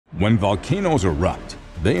When volcanoes erupt,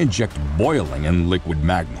 they inject boiling and liquid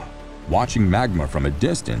magma. Watching magma from a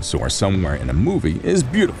distance or somewhere in a movie is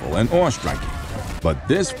beautiful and awe-striking. But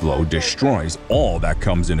this flow destroys all that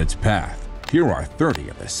comes in its path. Here are 30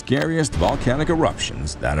 of the scariest volcanic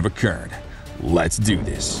eruptions that have occurred. Let's do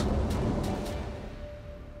this.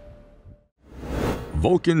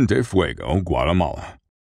 Volcán de Fuego, Guatemala.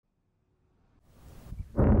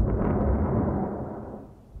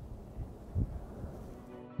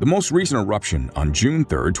 The most recent eruption on June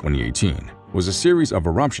 3, 2018, was a series of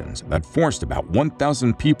eruptions that forced about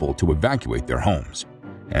 1,000 people to evacuate their homes,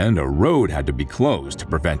 and a road had to be closed to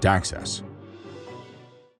prevent access.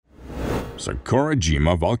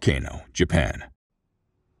 Sakurajima Volcano, Japan.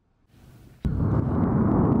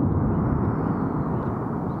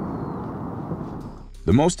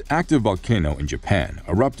 The most active volcano in Japan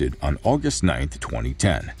erupted on August 9,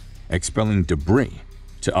 2010, expelling debris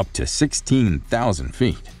to up to 16,000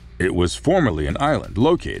 feet. It was formerly an island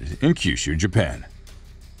located in Kyushu, Japan.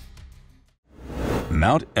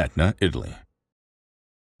 Mount Etna, Italy.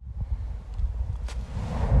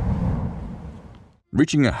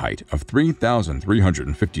 Reaching a height of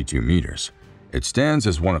 3,352 meters, it stands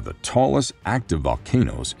as one of the tallest active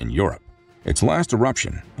volcanoes in Europe. Its last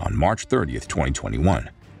eruption, on March 30, 2021,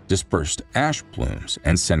 dispersed ash plumes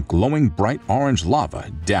and sent glowing bright orange lava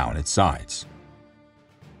down its sides.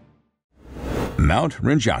 Mount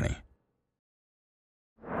Rinjani.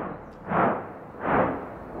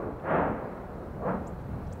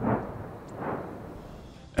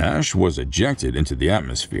 Ash was ejected into the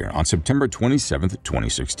atmosphere on September 27,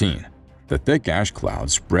 2016. The thick ash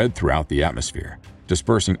clouds spread throughout the atmosphere,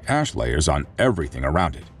 dispersing ash layers on everything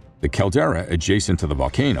around it. The caldera adjacent to the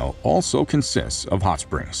volcano also consists of hot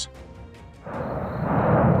springs.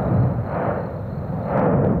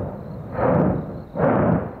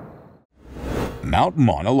 Mount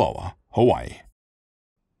Mauna Loa, Hawaii.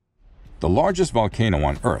 The largest volcano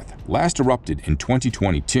on Earth last erupted in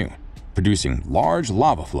 2022, producing large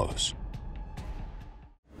lava flows.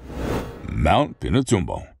 Mount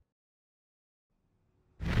PINATUBO.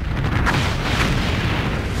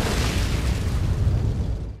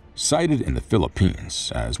 Cited in the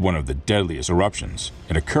Philippines as one of the deadliest eruptions,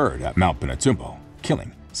 it occurred at Mount PINATUBO,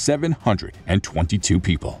 killing 722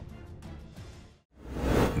 people.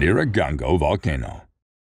 NYIRAGONGO Volcano.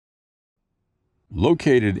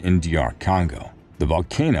 Located in DR Congo, the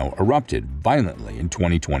volcano erupted violently in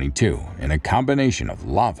 2022 in a combination of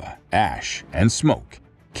lava, ash, and smoke,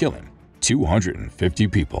 killing 250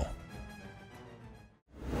 people.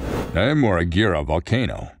 NYAMURAGIRA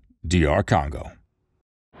Volcano, DR Congo.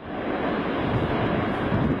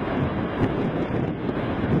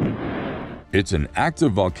 It's an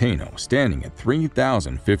active volcano standing at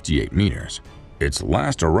 3,058 meters. Its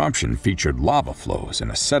last eruption featured lava flows and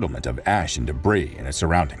a settlement of ash and debris in its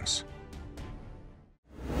surroundings.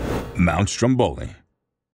 Mount Stromboli.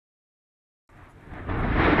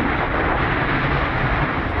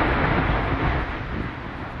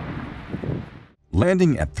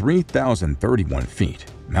 Landing at 3,031 feet,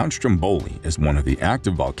 Mount Stromboli is one of the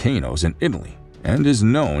active volcanoes in Italy and is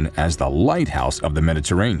known as the lighthouse of the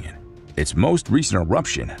Mediterranean. Its most recent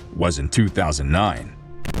eruption was in 2009.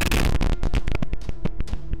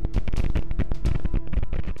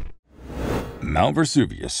 Mount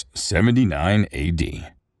Vesuvius, 79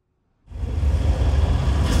 AD.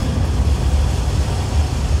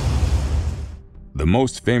 The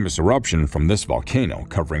most famous eruption from this volcano,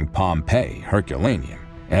 covering Pompeii, Herculaneum,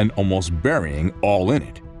 and almost burying all in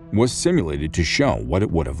it, was simulated to show what it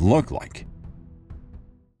would have looked like.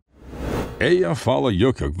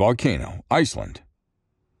 EYJAFJALLAJÖKULL Volcano, Iceland.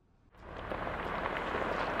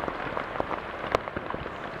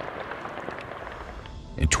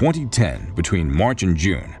 In 2010, between March and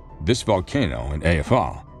June, this volcano in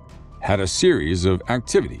Eyjafjall had a series of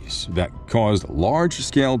activities that caused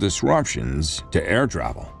large-scale disruptions to air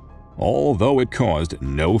travel, although it caused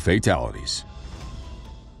no fatalities.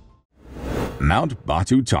 Mount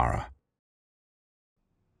Batu Tara.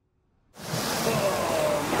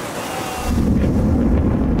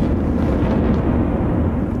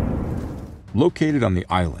 Located on the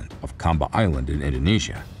island of Kamba Island in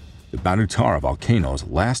Indonesia, the Batu Tara volcano's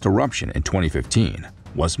last eruption in 2015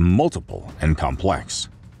 was multiple and complex.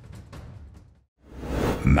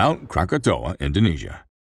 Mount Krakatoa, Indonesia.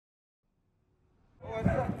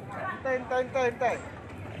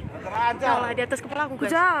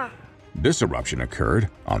 This eruption occurred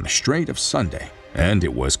on the Strait of Sunday, and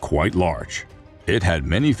it was quite large. It had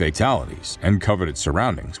many fatalities and covered its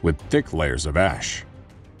surroundings with thick layers of ash.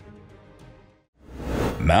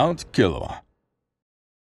 Mount Kilauea.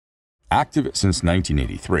 Active since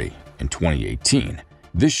 1983, in 2018,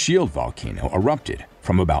 this shield volcano erupted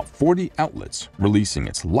from about 40 outlets, releasing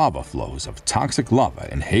its lava flows of toxic lava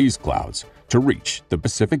and haze clouds to reach the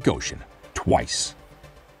Pacific Ocean twice.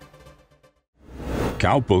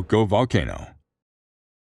 CALBUCO volcano.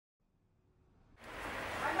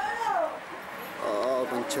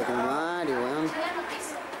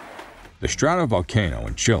 The stratovolcano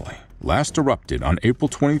in Chile last erupted on April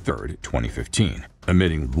 23, 2015,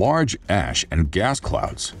 emitting large ash and gas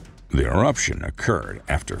clouds. The eruption occurred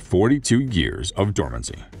after 42 years of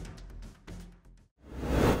dormancy.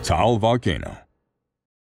 TAAL volcano.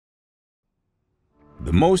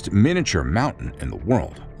 The most miniature mountain in the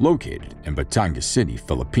world, located in Batangas City,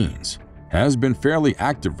 Philippines, has been fairly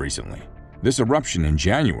active recently. This eruption in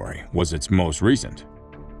January was its most recent.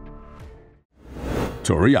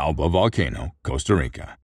 TURRIALBA volcano, Costa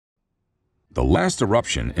Rica. The last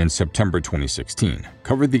eruption in September 2016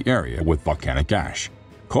 covered the area with volcanic ash,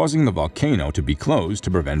 causing the volcano to be closed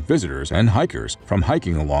to prevent visitors and hikers from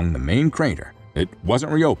hiking along the main crater. It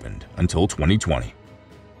wasn't reopened until 2020.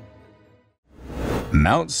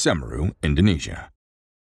 Mount SEMERU, Indonesia.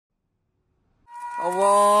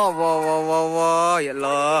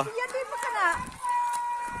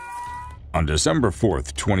 On December 4,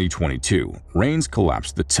 2022, rains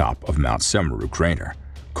collapsed the top of Mount SEMERU crater,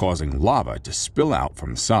 causing lava to spill out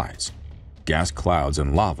from the sides. Gas clouds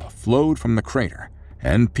and lava flowed from the crater,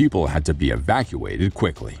 and people had to be evacuated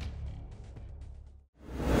quickly.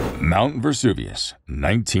 Mount Vesuvius,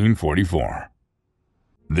 1944.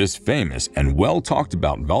 This famous and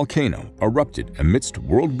well-talked-about volcano erupted amidst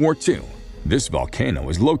World War II. This volcano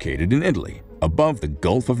is located in Italy, above the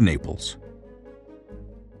Gulf of Naples.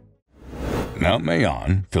 Mount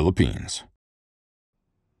MAYON, Philippines.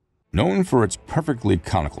 Known for its perfectly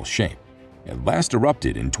conical shape, it last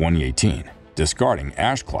erupted in 2018, discarding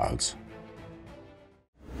ash clouds.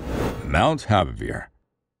 Mount Habavir.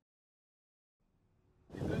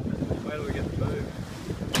 Where do we get to move?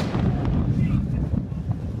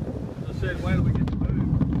 I said, where do we get to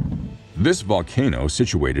move? This volcano,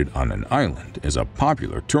 situated on an island, is a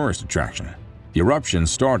popular tourist attraction. The eruption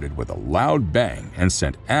started with a loud bang and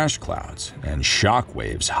sent ash clouds and shock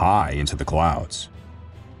waves high into the clouds.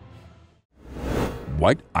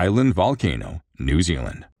 White Island volcano, New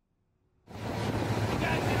Zealand.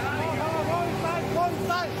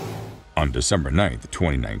 On December 9,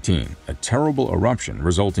 2019, a terrible eruption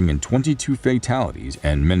resulting in 22 fatalities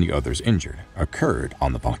and many others injured occurred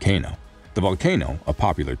on the volcano. The volcano, a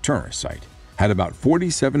popular tourist site, had about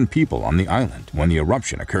 47 people on the island when the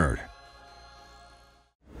eruption occurred.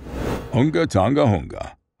 Hunga Tonga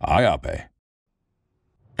Hunga, Ayape.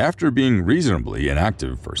 After being reasonably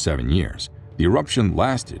inactive for 7 years, the eruption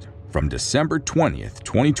lasted from December 20,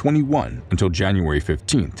 2021 until January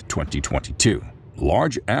 15, 2022.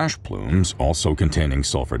 Large ash plumes, also containing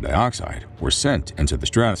sulfur dioxide, were sent into the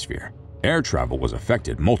stratosphere. Air travel was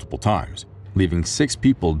affected multiple times, leaving 6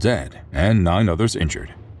 people dead and 9 others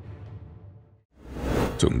injured.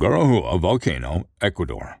 Tungurahua volcano,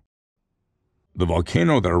 Ecuador. The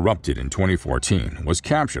volcano that erupted in 2014 was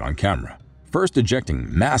captured on camera, first ejecting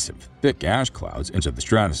massive, thick ash clouds into the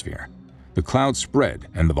stratosphere. The clouds spread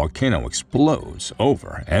and the volcano explodes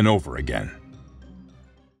over and over again.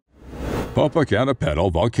 Popocatepetl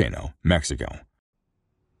volcano, Mexico.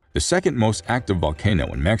 The second most active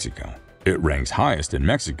volcano in Mexico, it ranks highest in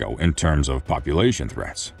Mexico in terms of population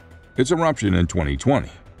threats. Its eruption in 2020,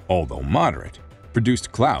 although moderate,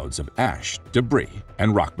 produced clouds of ash, debris,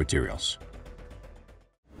 and rock materials.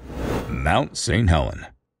 Mount St. Helen.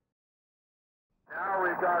 Now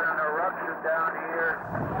we've got an eruption down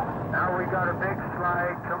here. Now we got a big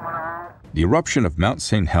slide coming on. The eruption of Mount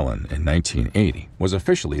St. Helen in 1980 was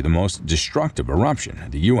officially the most destructive eruption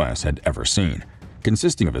the U.S. had ever seen,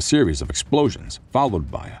 consisting of a series of explosions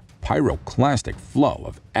followed by a pyroclastic flow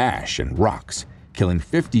of ash and rocks, killing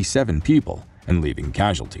 57 people and leaving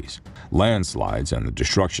casualties. Landslides and the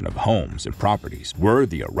destruction of homes and properties were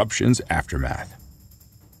the eruption's aftermath.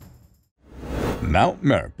 Mount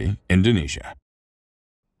Merapi, Indonesia.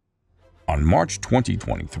 On March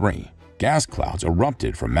 2023, gas clouds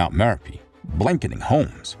erupted from Mount Merapi, blanketing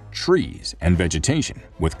homes, trees, and vegetation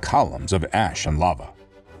with columns of ash and lava.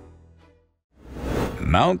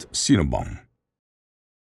 Mount Sinabung.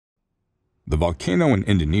 The volcano in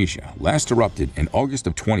Indonesia last erupted in August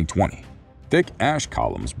of 2020. Thick ash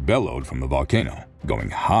columns bellowed from the volcano, going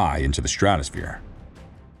high into the stratosphere.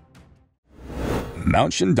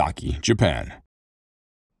 Mount Shindaki, Japan.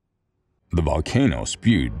 The volcano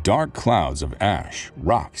spewed dark clouds of ash,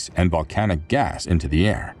 rocks, and volcanic gas into the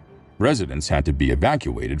air. Residents had to be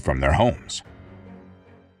evacuated from their homes.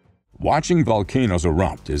 Watching volcanoes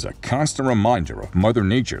erupt is a constant reminder of Mother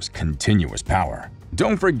Nature's continuous power.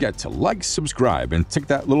 Don't forget to like, subscribe, and tick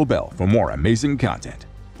that little bell for more amazing content.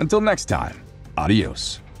 Until next time,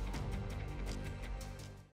 adios.